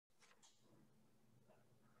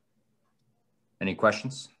Any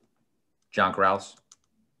questions? John Corrales.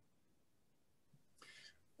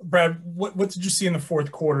 Brad, what did you see in the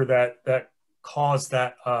fourth quarter that caused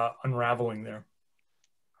that unraveling there?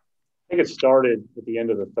 I think it started at the end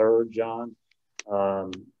of the third, John.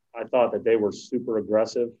 I thought that they were super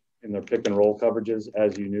aggressive in their pick and roll coverages,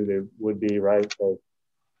 as you knew they would be, right? They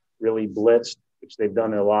really blitzed, which they've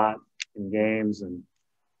done a lot in games, and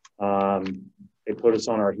they put us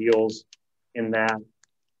on our heels in that.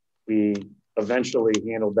 We eventually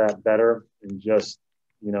handled that better and just,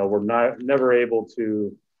 we're never able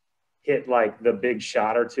to hit like the big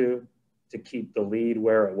shot or two to keep the lead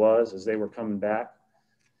where it was as they were coming back.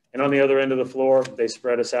 And on the other end of the floor, they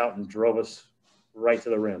spread us out and drove us right to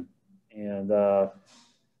the rim. And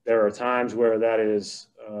there are times where that is,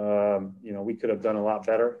 we could have done a lot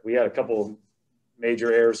better. We had a couple of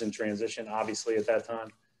major errors in transition, obviously, at that time.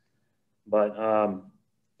 But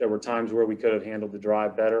there were times where we could have handled the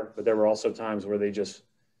drive better. But there were also times where they just,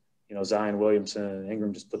 Zion Williamson and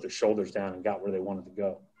Ingram just put their shoulders down and got where they wanted to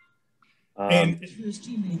go. And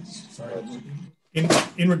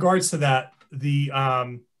in regards to that,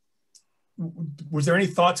 was there any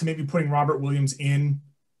thought to maybe putting Robert Williams in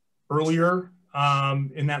earlier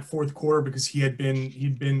in that fourth quarter, because he'd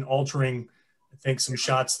been altering, I think, some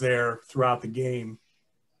shots there throughout the game?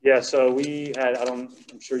 Yeah, so we had, I'm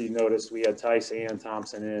sure you noticed, we had Tice and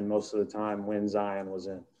Thompson in most of the time when Zion was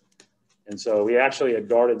in. And so we actually had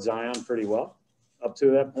guarded Zion pretty well up to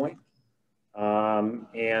that point.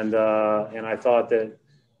 And I thought that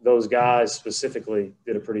those guys specifically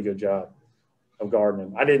did a pretty good job of guarding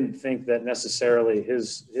him. I didn't think that necessarily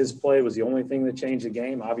his play was the only thing that changed the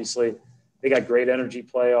game. Obviously, they got great energy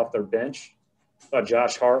play off their bench. I thought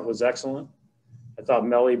Josh Hart was excellent. I thought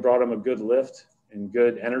Melly brought him a good lift and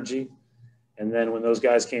good energy. And then when those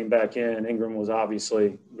guys came back in, Ingram was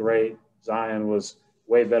obviously great. Zion was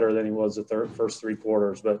way better than he was the first three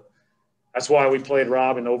quarters. But that's why we played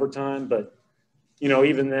Rob in overtime. But,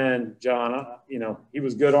 even then, John, he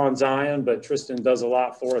was good on Zion, but Tristan does a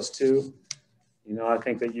lot for us too. I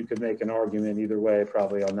think that you could make an argument either way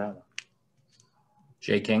probably on that one.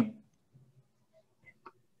 Jay King.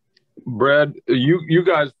 Brad, you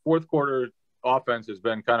guys, fourth quarter offense has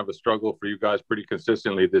been kind of a struggle for you guys pretty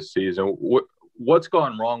consistently this season. What's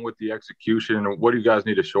gone wrong with the execution, and what do you guys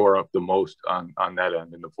need to shore up the most on that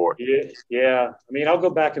end in the fourth? Yeah. I'll go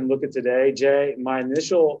back and look at today, Jay. My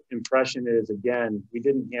initial impression is, again, we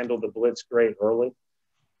didn't handle the blitz great early,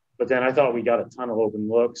 but then I thought we got a ton of open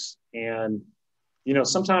looks. And,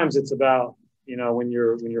 sometimes it's about, when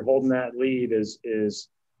you're holding that lead is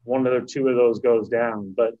one of the two of those goes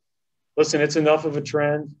down. But listen, it's enough of a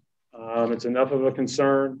trend. It's enough of a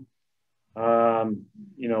concern.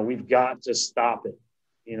 We've got to stop it.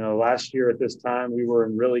 Last year at this time, we were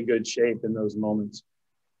in really good shape in those moments.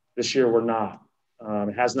 This year, we're not.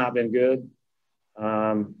 It has not been good.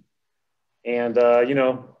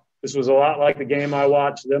 This was a lot like the game I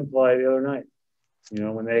watched them play the other night,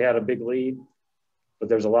 when they had a big lead, but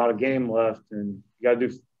there's a lot of game left, and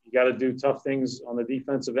you got to do tough things on the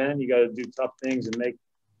defensive end. You got to do tough things and make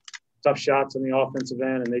tough shots on the offensive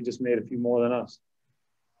end, and they just made a few more than us.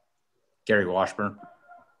 Gary Washburn.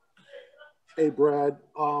 Hey, Brad.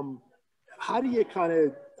 How do you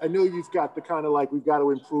I know you've got the kind of like, we've got to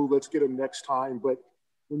improve, let's get them next time, but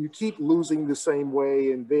when you keep losing the same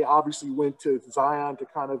way, and they obviously went to Zion to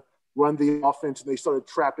kind of run the offense, and they started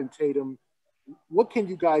trapping Tatum, what can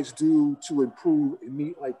you guys do to improve and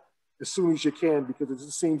meet like as soon as you can? Because it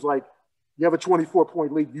just seems like you have a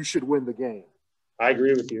 24-point lead, you should win the game. I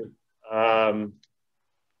agree with you.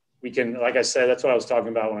 We can, like I said, that's what I was talking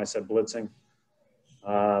about when I said blitzing.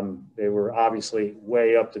 They were obviously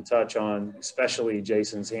way up to touch on, especially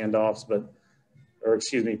Jason's handoffs,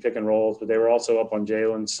 pick and rolls, but they were also up on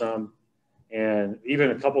Jalen some. And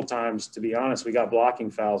even a couple times, to be honest, we got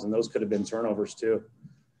blocking fouls, and those could have been turnovers too.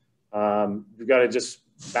 We've got to just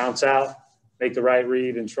bounce out, make the right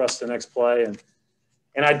read, and trust the next play.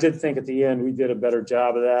 And I did think at the end we did a better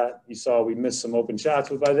job of that. You saw we missed some open shots,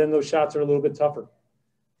 but by then those shots are a little bit tougher.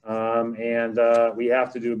 We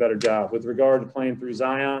have to do a better job. With regard to playing through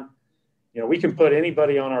Zion, we can put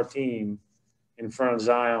anybody on our team in front of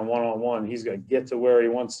Zion one-on-one. He's going to get to where he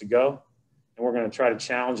wants to go, and we're going to try to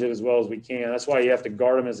challenge it as well as we can. That's why you have to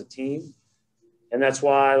guard him as a team. And that's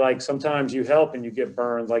why, like, sometimes you help and you get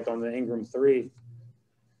burned, like on the Ingram 3,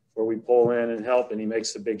 where we pull in and help and he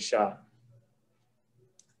makes the big shot.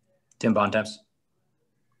 Tim Bontemps.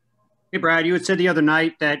 Hey, Brad, you had said the other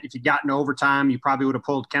night that if you got into overtime, you probably would have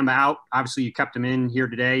pulled Kemba out. Obviously, you kept him in here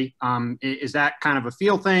today. Is that kind of a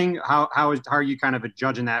feel thing? How are you kind of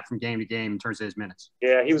judging that from game to game in terms of his minutes?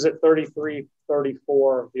 Yeah, he was at 33,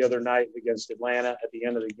 34 the other night against Atlanta at the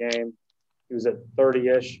end of the game. He was at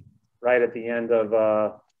 30-ish right at the end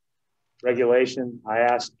of regulation. I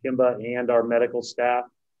asked Kimba and our medical staff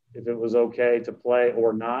if it was okay to play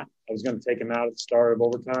or not. I was going to take him out at the start of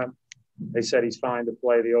overtime. They said he's fine to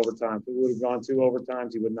play the overtime. If it would have gone 2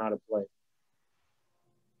 overtimes, he would not have played.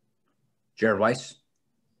 Jared Weiss.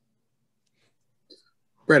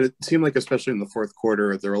 Brett, it seemed like especially in the fourth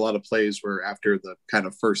quarter, there were a lot of plays where after the kind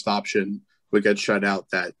of first option would get shut out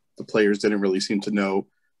that the players didn't really seem to know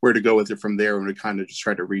where to go with it from there and would kind of just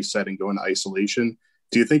try to reset and go into isolation.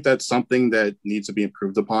 Do you think that's something that needs to be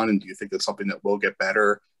improved upon? And do you think that's something that will get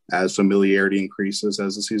better as familiarity increases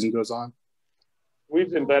as the season goes on? We've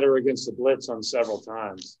been better against the blitz on several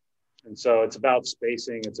times. And so it's about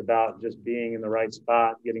spacing. It's about just being in the right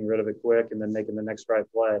spot, getting rid of it quick, and then making the next right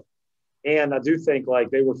play. And I do think, like,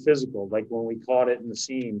 they were physical. Like, when we caught it in the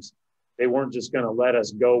seams, they weren't just going to let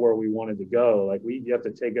us go where we wanted to go. Like, you have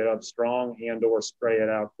to take it up strong and or spray it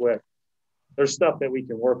out quick. There's stuff that we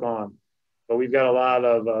can work on. But we've got a lot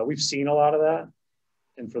of we've seen a lot of that.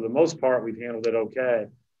 And for the most part, we've handled it okay.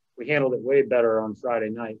 We handled it way better on Friday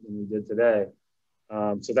night than we did today.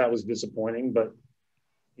 So that was disappointing, but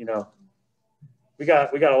we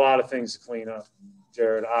got a lot of things to clean up,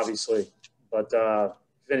 Jared, obviously, but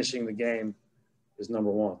finishing the game is number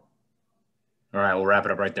one. All right, we'll wrap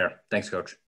it up right there. Thanks, Coach.